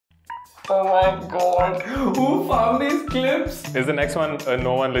Oh my god. Who found these clips? Is the next one a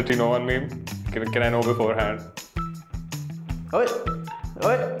no one literally no one meme? Can I know beforehand? Oi!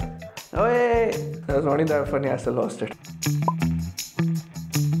 Oi! Oi! That was not even that funny, I still lost it.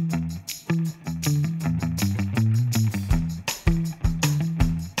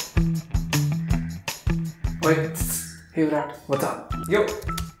 Wait. Hey Virat, what's up? Yo!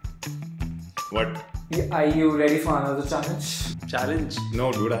 What? Are you ready for another challenge? Challenge?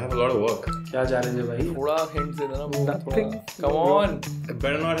 No, dude, I have a lot of work. क्या challenge है भाई? थोड़ा hint दे देना मुझे. Nothing. Come on. It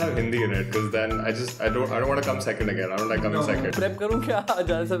better not have Hindi in it, because then I don't want to come second again. I don't like coming second. Prep करूँ क्या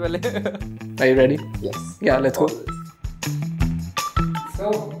जाने से पहले? Are you ready? Yes. Yeah, let's go.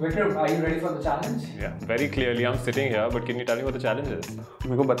 So, Vikram, are you ready for the challenge? Yeah, very clearly I'm sitting here, but can you tell me what the challenge is?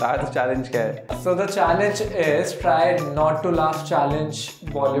 मेरे को बता तो challenge क्या है? So the challenge is try not to laugh challenge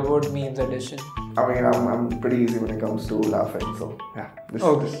Bollywood Memes Edition. I mean, I'm pretty easy when it comes to laughing, so yeah,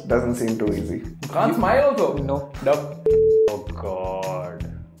 this doesn't seem too easy. Can't smile also? No. Oh god.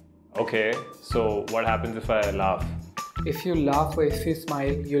 Okay, so what happens if I laugh? If you laugh or if you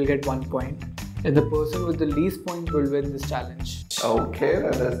smile, you'll get 1 point. And the person with the least point will win this challenge. Okay,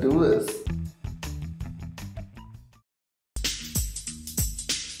 then let's do this.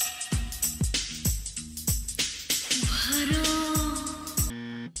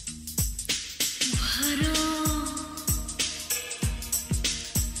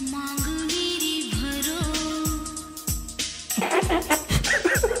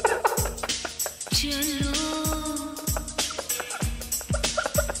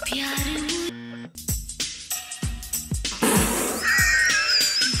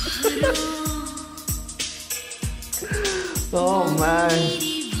 Oh man.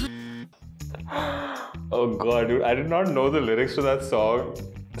 Oh god, dude, I did not know the lyrics to that song,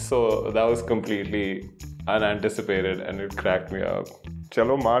 so that was completely unanticipated and it cracked me up.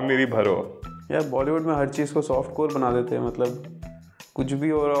 चलो मान मेरी भरो. यार बॉलीवुड में हर चीज़ को soft core बना देते हैं, मतलब कुछ भी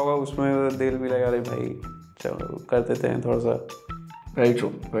हो रहा होगा उसमें दिल भी लगा रहे भाई, चलो कर देते हैं थोड़ा सा. Very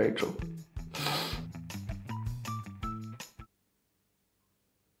true, very true.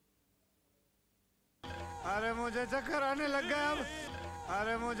 अरे मुझे चक्कर आने लग गया अब.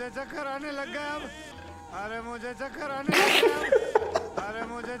 अरे मुझे चक्कर आने लग गया अब. अरे मुझे चक्कर आने लग गया अब. अरे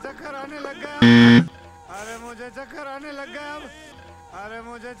मुझे चक्कर आने लग गया अब. अरे मुझे चक्कर आने लग गया अब. अरे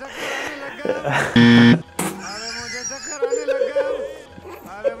मुझे चक्कर आने लग गया अब. अरे मुझे चक्कर आने लग गया अब.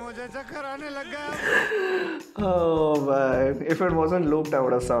 अरे मुझे चक्कर आने लग गया अब. Oh man, if it wasn't looped, I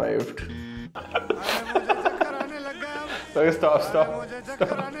would have survived. अरे मुझे चक्कर आने लग गया अब. Okay, stop. मुझे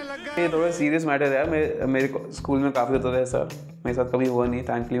चक्कर आने लग गया. ये थोड़ा सीरियस मैटर है यार. मेरे स्कूल में काफ़ी होता था ऐसा. मेरे साथ कभी हुआ नहीं.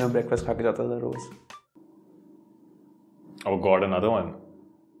 थैंकफुली मैं ब्रेकफास्ट खा के जाता था रोज. Oh god, another one.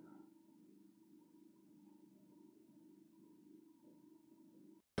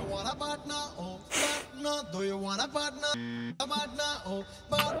 Do you want a partner? A partner? Oh,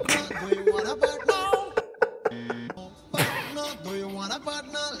 partner. Do you want a partner? Oh, partner. Do you want a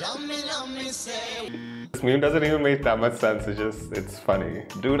partner? Let me say. This meme doesn't even make that much sense, it's funny.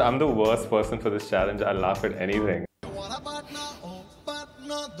 Dude, I'm the worst person for this challenge. I laugh at anything. Do you want a partner? Oh,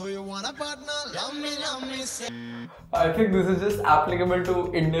 partner. Do you want a partner? Let me say. I think this is just applicable to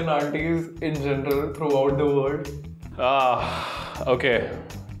Indian aunties in general throughout the world. Okay.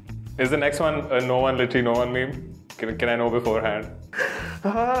 Is the next one a no one literally no one meme? Can I know beforehand?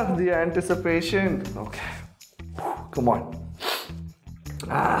 The anticipation. Okay. Come on.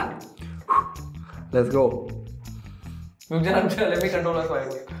 Let's go. Let me control my fire.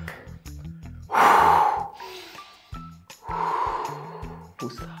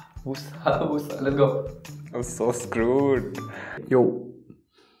 Let's go. I'm so screwed. Yo.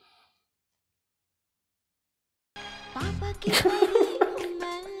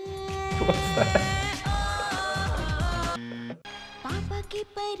 What's that?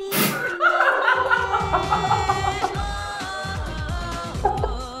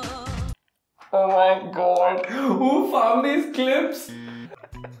 Oh my god. Who found these clips?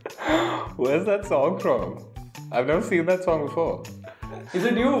 Where's that song from? I've never seen that song before. Is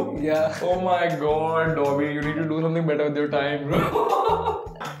it you? Yeah. Oh my god, Dobby, you need to do something better with your time, bro.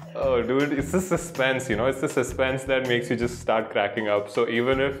 Oh, dude, it's the suspense, you know? It's the suspense that makes you just start cracking up. So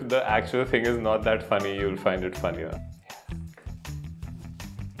even if the actual thing is not that funny, you'll find it funnier.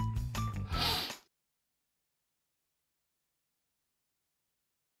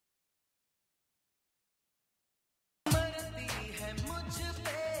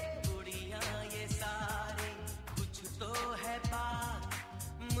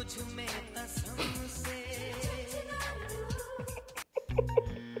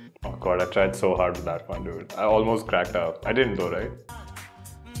 Oh god, I tried so hard with that one, dude. I almost cracked up. I didn't though, right?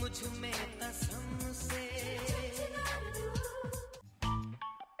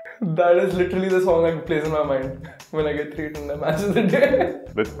 That is literally the song that plays in my mind when I get 3 10 matches a day.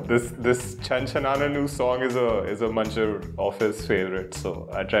 But this Chan Chanana new song is a Muncher Office favorite, so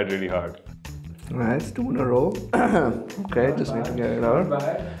I tried really hard. Nice, 2 in a row. Okay, just need to get it out.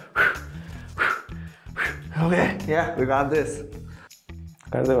 Okay, yeah, we got this.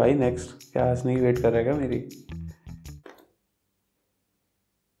 कर दे भाई next. क्या हंसने की wait कर रहेगा मेरी?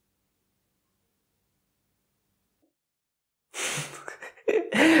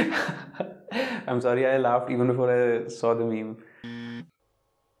 I'm sorry, I laughed even before I saw the meme.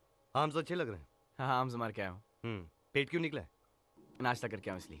 Arms अच्छे लग रहे हैं। हाँ आर्म्स मार के आया हूँ। पेट क्यों निकला है? नाश्ता करके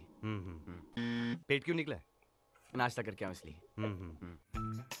आया हूँ इसलिए। पेट क्यों निकला है? नाश्ता करके आया हूँ इसलिए।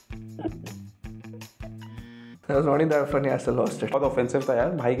 That was not that funny, I still lost it. बहुत ऑफेंसिव था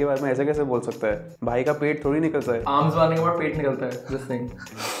यार, भाई के बारे में ऐसे कैसे बोल सकता है? भाई का पेट थोड़ी निकलता है। आर्म्स मारने के बाद पेट निकलता है, just saying.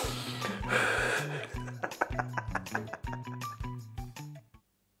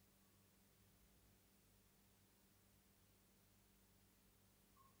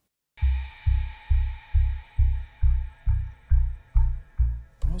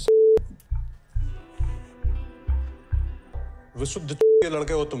 विशुद्ध के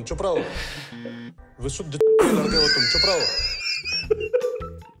लड़के हो तुम, चुप रहो। विशुद्ध के लड़के हो तुम, चुप रहो।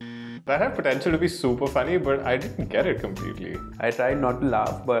 That had potential to be super funny, but I didn't get it completely. I tried not to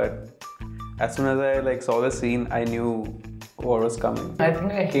laugh, but as soon as I saw the scene, I knew what was coming. I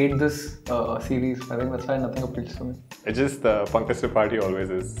think I hate this series. I think that's why nothing appeals to me. It's just the Pankaj Tripathi always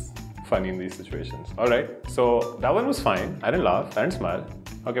is funny in these situations. Alright, so that one was fine. I didn't laugh, I didn't smile.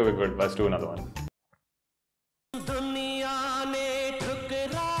 Okay, we're good. Let's do another one.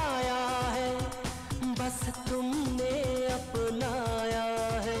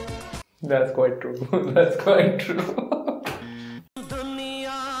 That's quite true. That's quite true.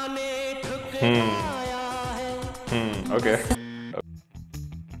 Okay.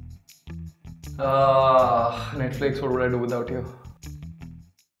 Netflix, what would I do without you?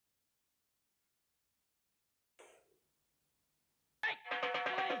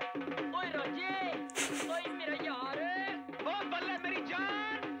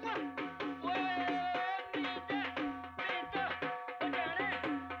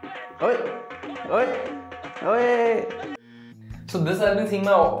 So this I've been seeing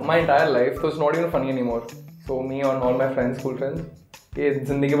my entire life, so it's not even funny anymore. So me and all my friends, school friends, ये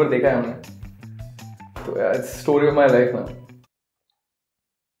जिंदगी भर देखा है हमने. So yeah, it's the story of my life now.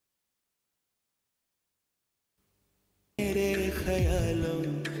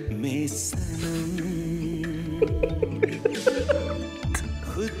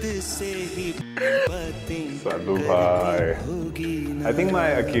 Sadhu bhai. I think my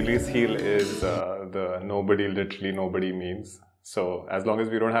Achilles heel is the literally nobody memes. So as long as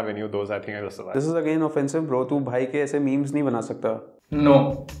we don't have any of those, I think I will survive. This is again offensive, bro. तू भाई के ऐसे memes नहीं बना सकता.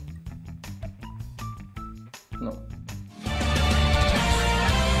 No. No.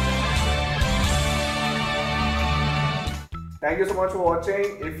 Thank you so much for watching.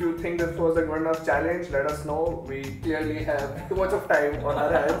 If you think this was a good enough challenge, let us know. We clearly have too much of time on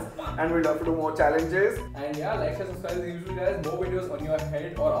our hands and we'd love to do more challenges. And yeah, like, share, subscribe as usual, guys. More videos on your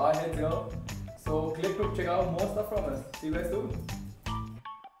head or our heads here. So click to check out more stuff from us. See you guys soon.